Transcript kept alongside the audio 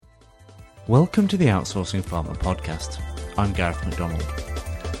Welcome to the Outsourcing Pharma podcast. I'm Gareth MacDonald.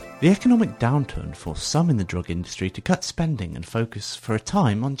 The economic downturn forced some in the drug industry to cut spending and focus for a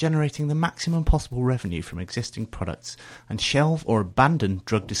time on generating the maximum possible revenue from existing products and shelve or abandon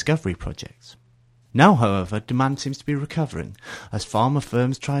drug discovery projects. Now, however, demand seems to be recovering as pharma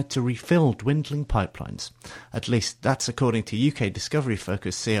firms try to refill dwindling pipelines. At least that's according to UK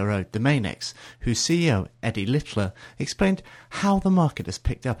discovery-focused CRO Domainx, whose CEO, Eddie Littler, explained how the market has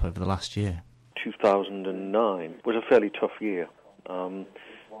picked up over the last year. 2009 was a fairly tough year.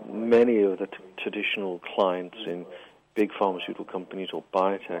 Many of the traditional clients in big pharmaceutical companies or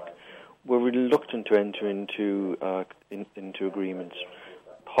biotech were reluctant to enter into agreements,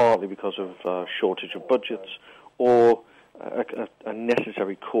 partly because of shortage of budgets or a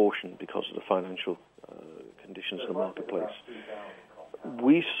necessary caution because of the financial conditions of the marketplace.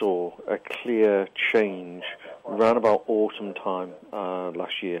 We saw a clear change around about autumn time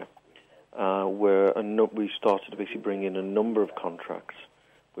last year, where we started to basically bring in a number of contracts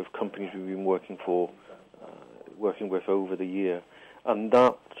with companies we've been working with over the year, and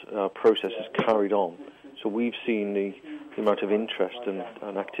that process has carried on. So we've seen the amount of interest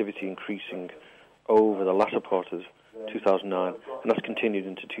and activity increasing over the latter part of 2009, and that's continued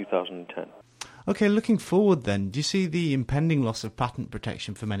into 2010. Okay, looking forward then, do you see the impending loss of patent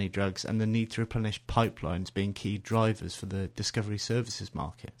protection for many drugs and the need to replenish pipelines being key drivers for the discovery services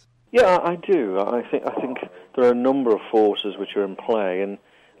market? Yeah, I do. I think there are a number of forces which are in play, and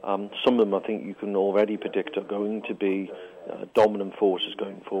some of them I think you can already predict are going to be dominant forces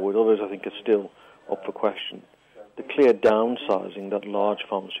going forward. Others I think are still up for question. The clear downsizing that large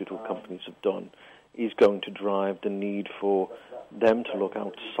pharmaceutical companies have done is going to drive the need for them to look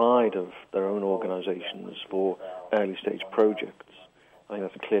outside of their own organizations for early stage projects. I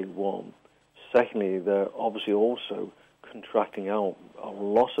think that's clearly one. Secondly, they're obviously also contracting out a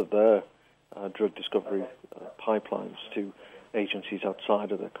lot of their drug discovery pipelines to agencies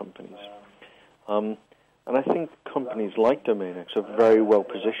outside of their companies. And I think companies like Domainx are very well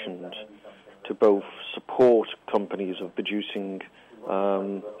positioned to both support companies of producing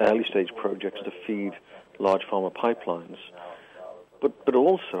early stage projects to feed large pharma pipelines, but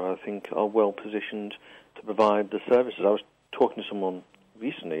also I think are well positioned to provide the services. I was talking to someone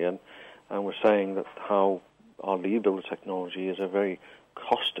recently and was saying that how our lead builder technology is a very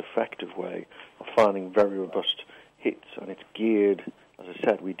cost-effective way of finding very robust hits, and it's geared, as I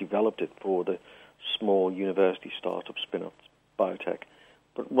said, we developed it for the small university startup spin-up biotech.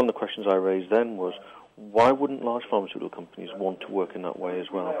 But one of the questions I raised then was, why wouldn't large pharmaceutical companies want to work in that way as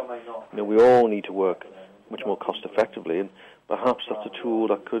well? You know, we all need to work much more cost-effectively, and perhaps that's a tool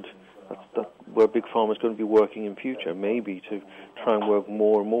that where big pharma is going to be working in future, maybe to try and work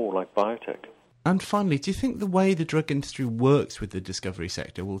more and more like biotech. And finally, do you think the way the drug industry works with the discovery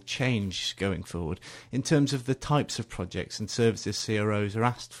sector will change going forward in terms of the types of projects and services CROs are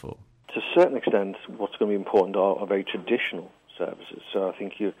asked for? To a certain extent, what's going to be important are very traditional services. So I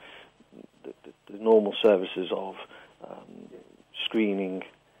think the normal services of screening,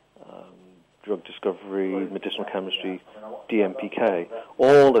 drug discovery, medicinal chemistry, DMPK,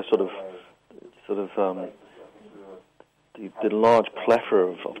 all the sort of the large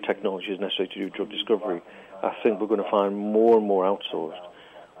plethora of technologies necessary to do drug discovery, I think we're going to find more and more outsourced.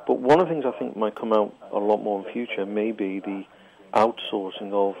 But one of the things I think might come out a lot more in the future may be the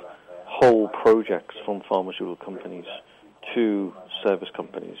outsourcing of whole projects from pharmaceutical companies to service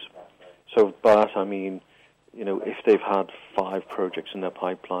companies. So by that I mean, you know, if they've had 5 projects in their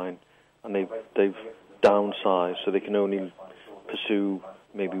pipeline and they've downsized so they can only pursue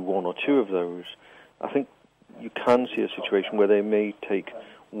maybe 1 or 2 of those, I think you can see a situation where they may take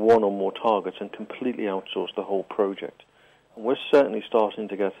 1 or more targets and completely outsource the whole project. And we're certainly starting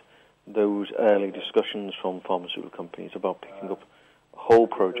to get those early discussions from pharmaceutical companies about picking up a whole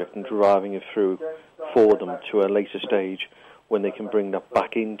project and driving it through for them to a later stage when they can bring that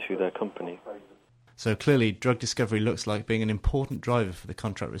back into their company. So clearly, drug discovery looks like being an important driver for the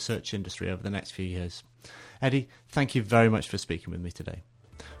contract research industry over the next few years. Eddie, thank you very much for speaking with me today.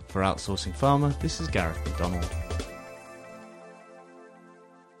 For Outsourcing Pharma, this is Gareth MacDonald.